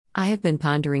I have been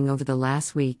pondering over the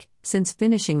last week, since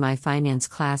finishing my finance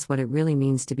class, what it really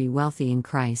means to be wealthy in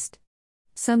Christ.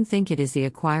 Some think it is the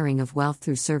acquiring of wealth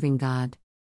through serving God.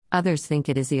 Others think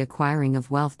it is the acquiring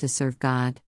of wealth to serve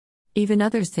God. Even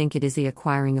others think it is the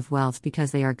acquiring of wealth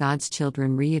because they are God's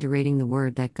children, reiterating the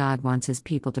word that God wants His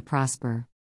people to prosper.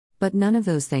 But none of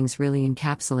those things really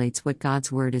encapsulates what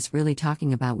God's word is really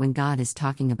talking about when God is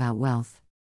talking about wealth.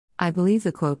 I believe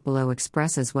the quote below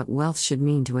expresses what wealth should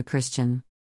mean to a Christian.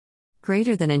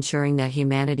 Greater than ensuring that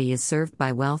humanity is served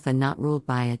by wealth and not ruled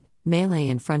by it, Melee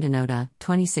and Frontinota,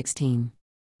 2016.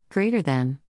 Greater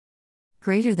than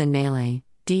Melee,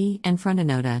 D. and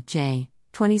Frontinota, J.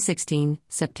 2016,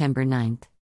 September 9th.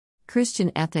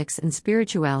 Christian Ethics and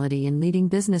Spirituality in Leading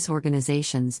Business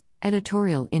Organizations,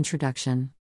 Editorial Introduction.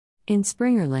 In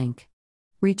Springer Link.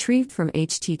 Retrieved from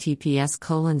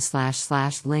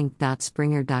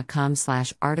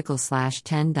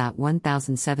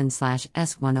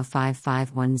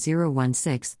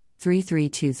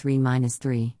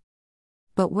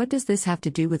But what does this have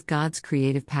to do with God's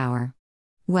creative power?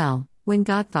 Well, when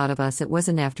God thought of us, it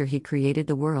wasn't after He created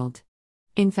the world.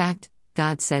 In fact,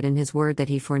 God said in His word that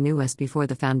He foreknew us before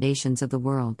the foundations of the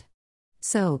world,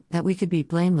 so that we could be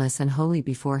blameless and holy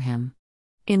before Him.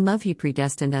 In love He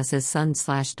predestined us as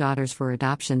sons/daughters for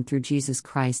adoption through Jesus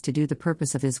Christ to do the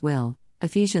purpose of His will.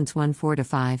 Ephesians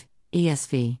 1:4-5,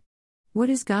 ESV. What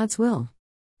is God's will?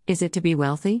 Is it to be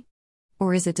wealthy?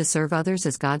 Or is it to serve others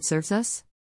as God serves us?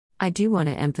 I do want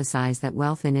to emphasize that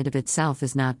wealth in and of itself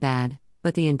is not bad,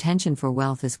 but the intention for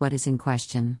wealth is what is in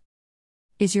question.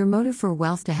 Is your motive for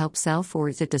wealth to help self, or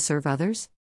is it to serve others?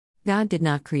 God did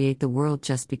not create the world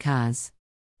just because.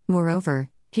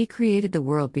 Moreover, He created the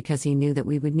world because He knew that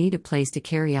we would need a place to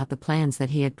carry out the plans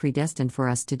that He had predestined for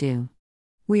us to do.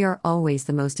 We are always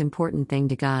the most important thing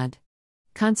to God.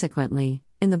 Consequently,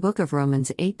 in the book of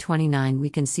Romans 8:29 we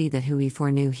can see that who He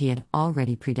foreknew He had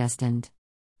already predestined.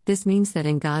 This means that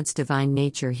in God's divine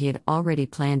nature He had already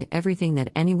planned everything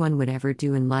that anyone would ever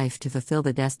do in life to fulfill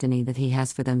the destiny that He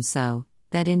has for them, so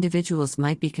that individuals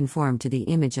might be conformed to the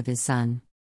image of His Son.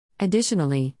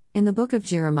 Additionally, in the book of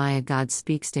Jeremiah God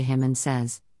speaks to him and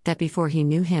says that before he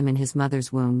knew him in his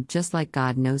mother's womb, just like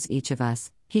God knows each of us,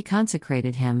 He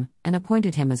consecrated him and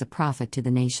appointed him as a prophet to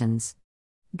the nations.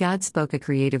 God spoke a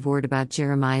creative word about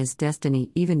Jeremiah's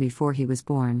destiny even before he was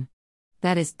born.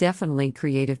 That is definitely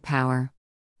creative power.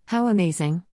 How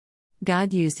amazing!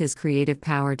 God used His creative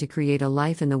power to create a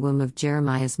life in the womb of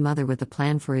Jeremiah's mother with a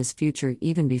plan for his future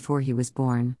even before he was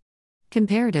born.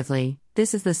 Comparatively,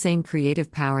 this is the same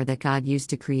creative power that God used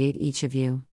to create each of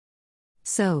you.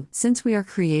 So, since we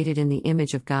are created in the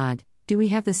image of God, do we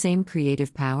have the same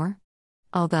creative power?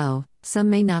 Although some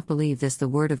may not believe this, the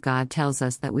Word of God tells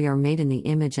us that we are made in the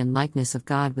image and likeness of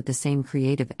God with the same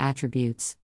creative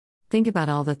attributes. Think about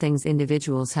all the things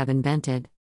individuals have invented.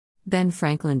 Ben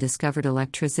Franklin discovered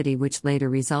electricity, which later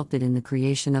resulted in the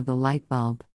creation of the light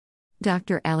bulb.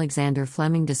 Dr. Alexander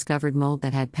Fleming discovered mold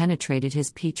that had penetrated his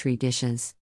petri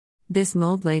dishes. This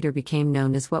mold later became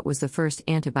known as what was the first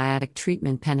antibiotic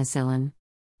treatment, penicillin.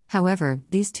 However,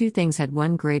 these two things had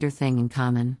one greater thing in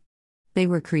common. They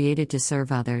were created to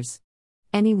serve others.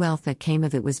 Any wealth that came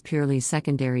of it was purely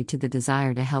secondary to the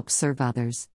desire to help serve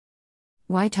others.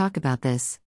 Why talk about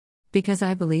this? Because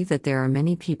I believe that there are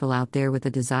many people out there with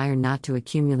a desire not to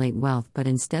accumulate wealth but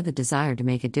instead the desire to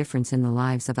make a difference in the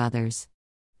lives of others.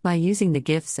 By using the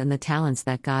gifts and the talents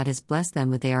that God has blessed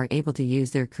them with, they are able to use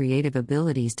their creative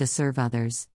abilities to serve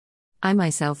others. I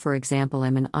myself, for example,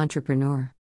 am an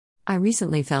entrepreneur. I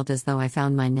recently felt as though I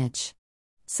found my niche.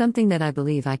 Something that I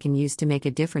believe I can use to make a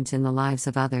difference in the lives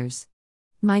of others.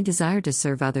 My desire to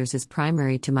serve others is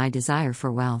primary to my desire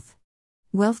for wealth.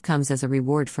 Wealth comes as a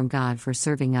reward from God for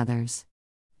serving others.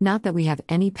 Not that we have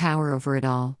any power over it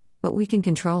all, but we can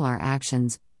control our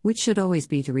actions, which should always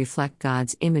be to reflect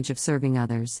God's image of serving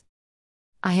others.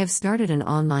 I have started an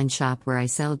online shop where I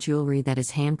sell jewelry that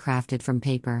is handcrafted from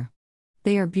paper.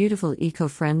 They are beautiful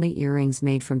eco-friendly earrings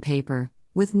made from paper,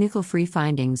 with nickel-free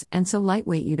findings and so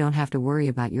lightweight you don't have to worry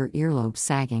about your earlobes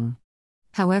sagging.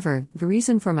 However, the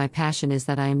reason for my passion is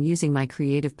that I am using my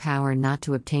creative power not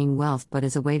to obtain wealth but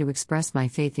as a way to express my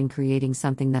faith in creating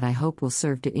something that I hope will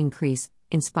serve to increase,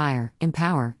 inspire,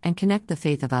 empower, and connect the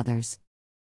faith of others.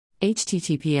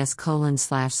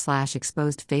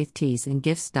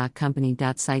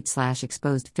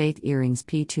 https://exposedfaithteesandgifts.company.site/exposedfaith earrings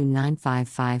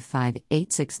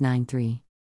P2955588693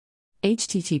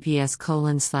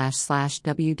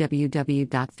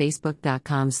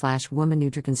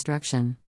 https://www.facebook.com/womannutriconstruction